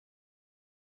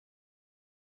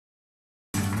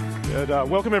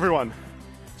Welcome, everyone.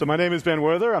 So my name is Ben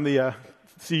Werther. I'm the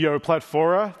CEO of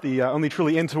Platfora, the only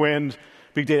truly end-to-end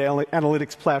big data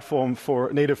analytics platform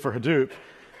native for Hadoop.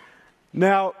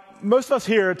 Now, most of us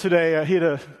here today are here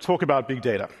to talk about big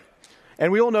data.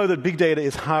 And we all know that big data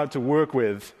is hard to work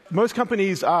with. Most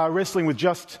companies are wrestling with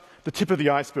just the tip of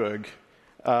the iceberg.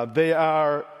 They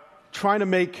are trying to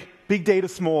make big data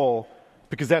small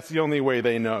because that's the only way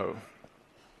they know.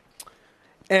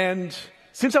 And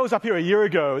since I was up here a year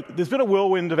ago, there's been a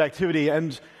whirlwind of activity,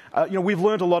 and we've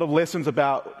learned a lot of lessons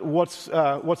about what's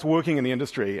working in the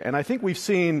industry. And I think we've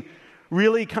seen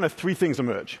really kind of three things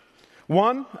emerge.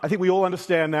 One, I think we all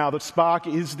understand now that Spark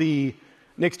is the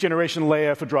next generation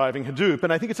layer for driving Hadoop.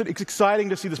 And I think it's exciting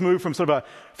to see this move from sort of a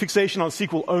fixation on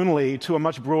SQL only to a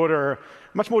much broader,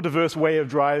 much more diverse way of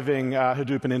driving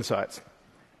Hadoop and insights.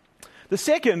 The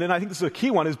second, and I think this is a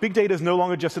key one, is big data is no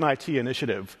longer just an IT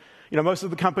initiative. Most of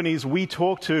the companies we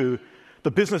talk to,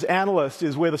 the business analyst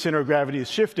is where the center of gravity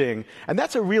is shifting. And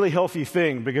that's a really healthy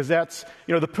thing because that's,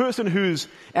 the person who's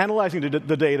analyzing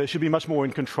the data should be much more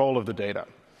in control of the data.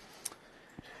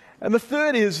 And the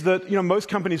third is that, most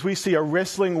companies we see are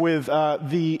wrestling with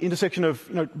the intersection of,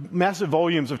 massive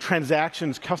volumes of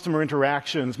transactions, customer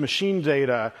interactions, machine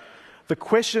data. The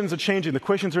questions are changing. The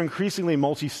questions are increasingly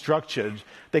multi-structured.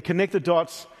 They connect the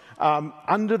dots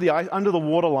under the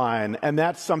waterline, and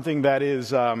that's something that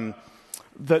is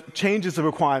that changes the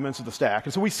requirements of the stack.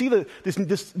 And so we see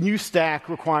this new stack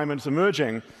requirements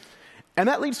emerging, and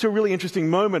that leads to a really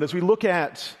interesting moment as we look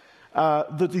at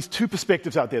these two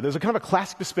perspectives out there. There's a kind of a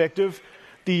classic perspective,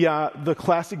 the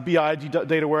classic BI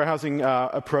data warehousing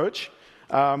approach,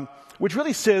 which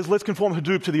really says let's conform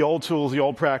Hadoop to the old tools, the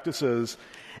old practices.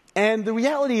 And the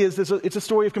reality is it's a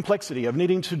story of complexity, of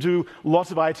needing to do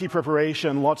lots of IT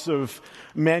preparation, lots of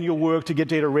manual work to get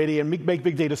data ready and make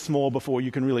big data small before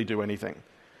you can really do anything.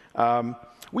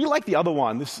 We like the other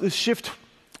one, this shift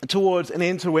towards an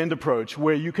end-to-end approach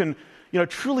where you can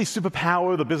truly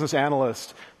superpower the business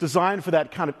analyst, designed for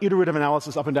that kind of iterative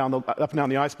analysis up and down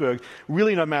the iceberg,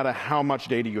 really no matter how much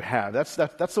data you have. That's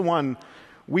the one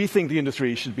we think the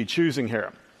industry should be choosing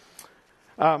here.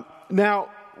 Now,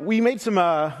 we made some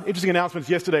interesting announcements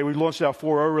yesterday. We launched our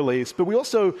 4.0 release, but we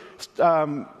also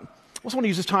want to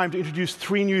use this time to introduce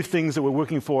three new things that we're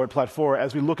working for at Platfora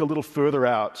as we look a little further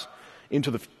out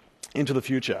into the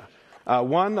future.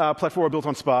 One, Platfora built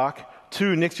on Spark.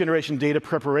 Two, next-generation data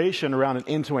preparation around an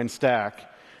end-to-end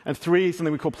stack. And three,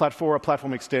 something we call Platfora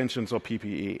Platform Extensions, or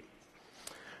PPE.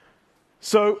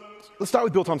 So let's start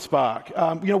with built on Spark.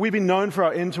 We've been known for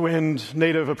our end-to-end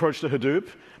native approach to Hadoop,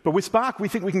 but with Spark, we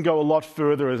think we can go a lot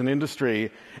further as an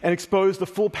industry and expose the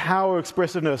full power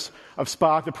expressiveness of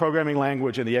Spark, the programming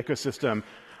language, and the ecosystem.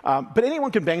 But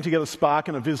anyone can bang together Spark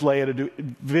and a viz layer to do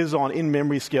viz on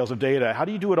in-memory scales of data. How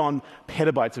do you do it on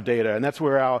petabytes of data? And that's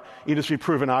where our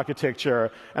industry-proven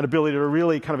architecture and ability to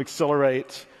really kind of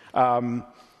accelerate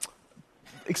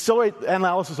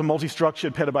analysis of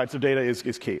multi-structured petabytes of data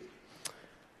is key.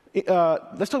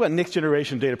 Let's talk about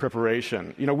next-generation data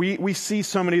preparation. We see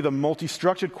so many of the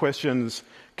multi-structured questions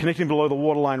connecting below the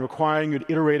waterline requiring you to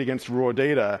iterate against raw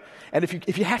data. And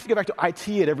if you have to go back to IT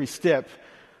at every step,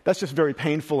 that's just very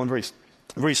painful and very,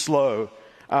 very slow.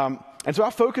 And so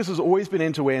our focus has always been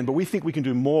end-to-end, but we think we can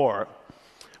do more.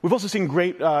 We've also seen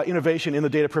great innovation in the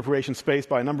data preparation space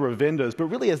by a number of vendors, but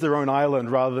really as their own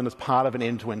island rather than as part of an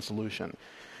end-to-end solution.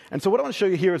 And so what I want to show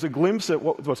you here is a glimpse at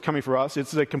what's coming for us.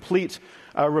 It's a complete,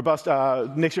 robust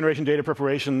next-generation data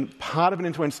preparation, part of an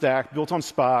end-to-end stack, built on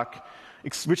Spark,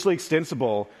 richly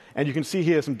extensible. And you can see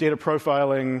here some data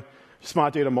profiling,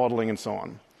 smart data modeling, and so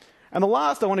on. And the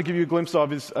last I want to give you a glimpse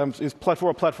of is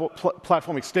Platfora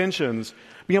Platform Extensions,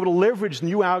 being able to leverage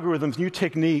new algorithms, new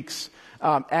techniques,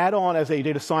 add on as a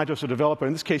data scientist or developer.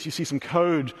 In this case, you see some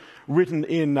code written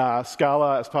in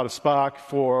Scala as part of Spark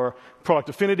for product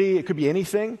affinity. It could be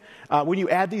anything. When you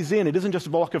add these in, it isn't just a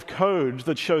block of code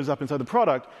that shows up inside the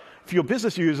product. For your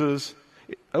business users,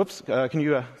 can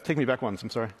you take me back once? I'm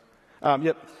sorry.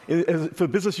 For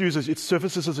business users, it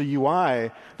surfaces as a UI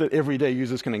that everyday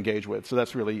users can engage with. So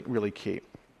that's really, really key.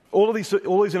 All of these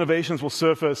innovations will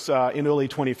surface in early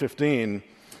 2015.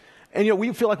 And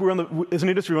we feel like as an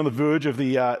industry, we're on the verge of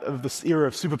this era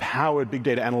of superpowered big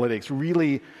data analytics,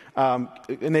 really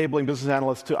enabling business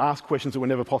analysts to ask questions that were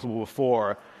never possible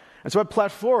before. And so at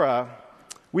Platfora,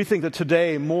 we think that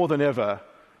today, more than ever,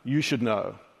 you should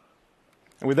know.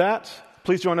 And with that,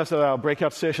 please join us at our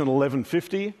breakout session at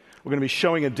 11:50. We're going to be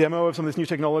showing a demo of some of this new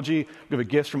technology. We have a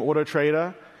guest from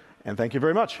AutoTrader, and thank you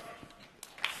very much.